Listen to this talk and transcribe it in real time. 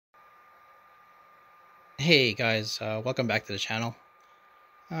Hey guys, welcome back to the channel.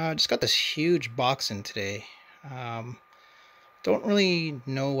 Just got this huge box in today. Don't really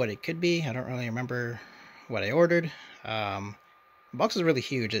know what it could be. I don't really remember what I ordered. The box is really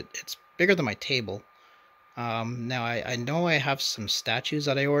huge. It's bigger than my table. Now I know I have some statues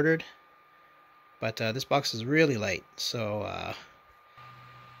that I ordered, but this box is really light, so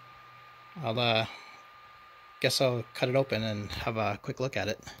I'll guess I'll cut it open and have a quick look at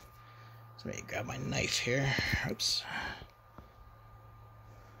it. So let me grab my knife here. Oops.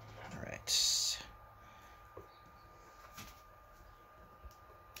 All right.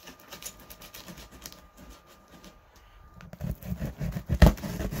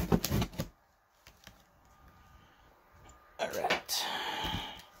 All right.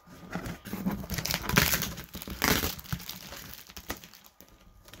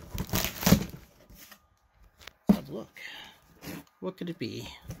 Let's look. What could it be?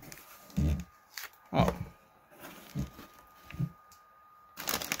 Oh.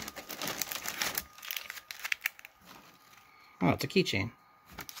 Oh, it's a keychain.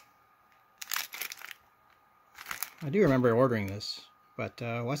 I do remember ordering this, but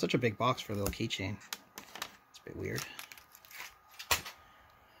why such a big box for a little keychain? It's a bit weird.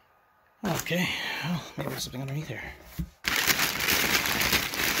 Okay, well, maybe there's something underneath here.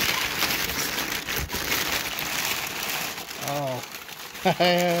 Oh.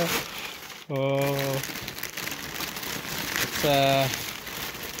 Oh. It's a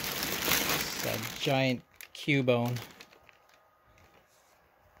giant Cubone.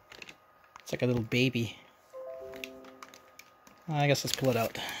 It's like a little baby. I guess let's pull it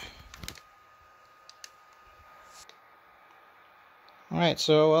out. Alright,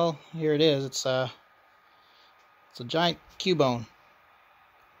 so, well, here it is. It's a giant Cubone.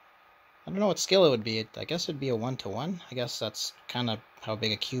 I don't know what scale it would be. I guess it'd be a 1-to-1. I guess that's kind of how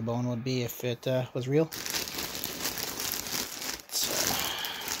big a Cubone would be if it was real.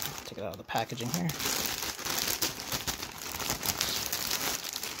 Let's take it out of the packaging here.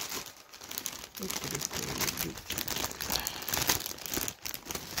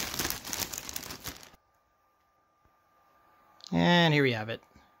 And here we have it.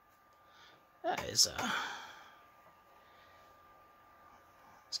 That is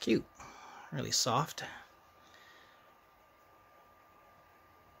it's cute, really soft.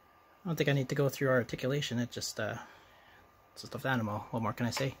 I don't think I need to go through our articulation. It's just a stuffed animal. What more can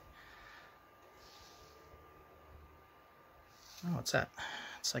I say? Oh, what's that?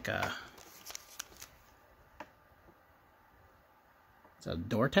 It's like a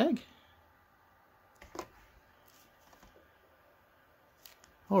door tag.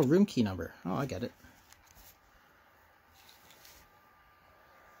 Oh, room key number. Oh, I get it.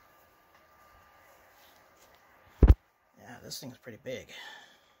 Yeah, this thing's pretty big.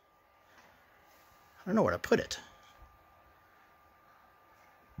 I don't know where to put it.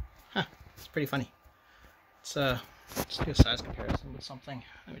 Huh, it's pretty funny. Let's do a size comparison with something.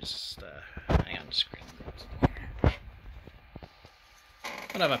 Let me just, hang on, just grab something here.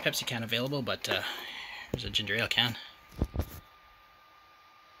 I don't have a Pepsi can available, but there's a ginger ale can.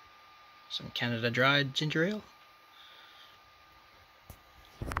 Some Canada Dry ginger ale.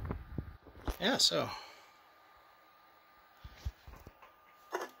 Yeah, so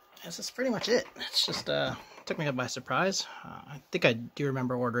this is pretty much it. It's just took me by surprise. I think I do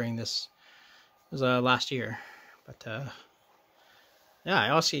remember ordering this. It was last year, but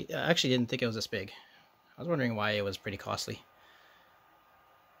yeah, I actually didn't think it was this big. I was wondering why it was pretty costly.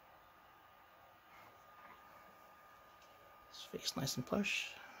 This face nice and plush.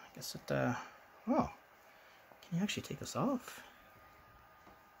 I guess it, oh, can you actually take this off?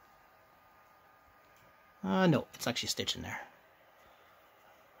 No, it's actually stitched in there.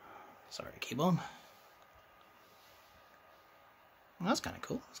 Sorry, Cubone. Well, that's kind of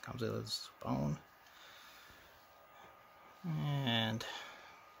cool. This comes with his bone. And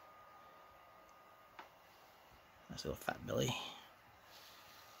nice little fat belly.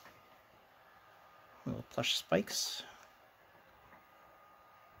 Little plush spikes.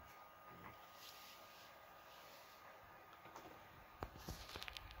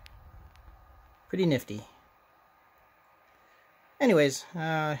 Pretty nifty. Anyways,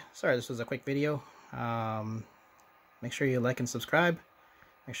 sorry this was a quick video. Make sure you like and subscribe.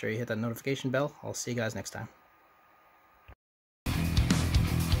 Make sure you hit that notification bell. I'll see you guys next time.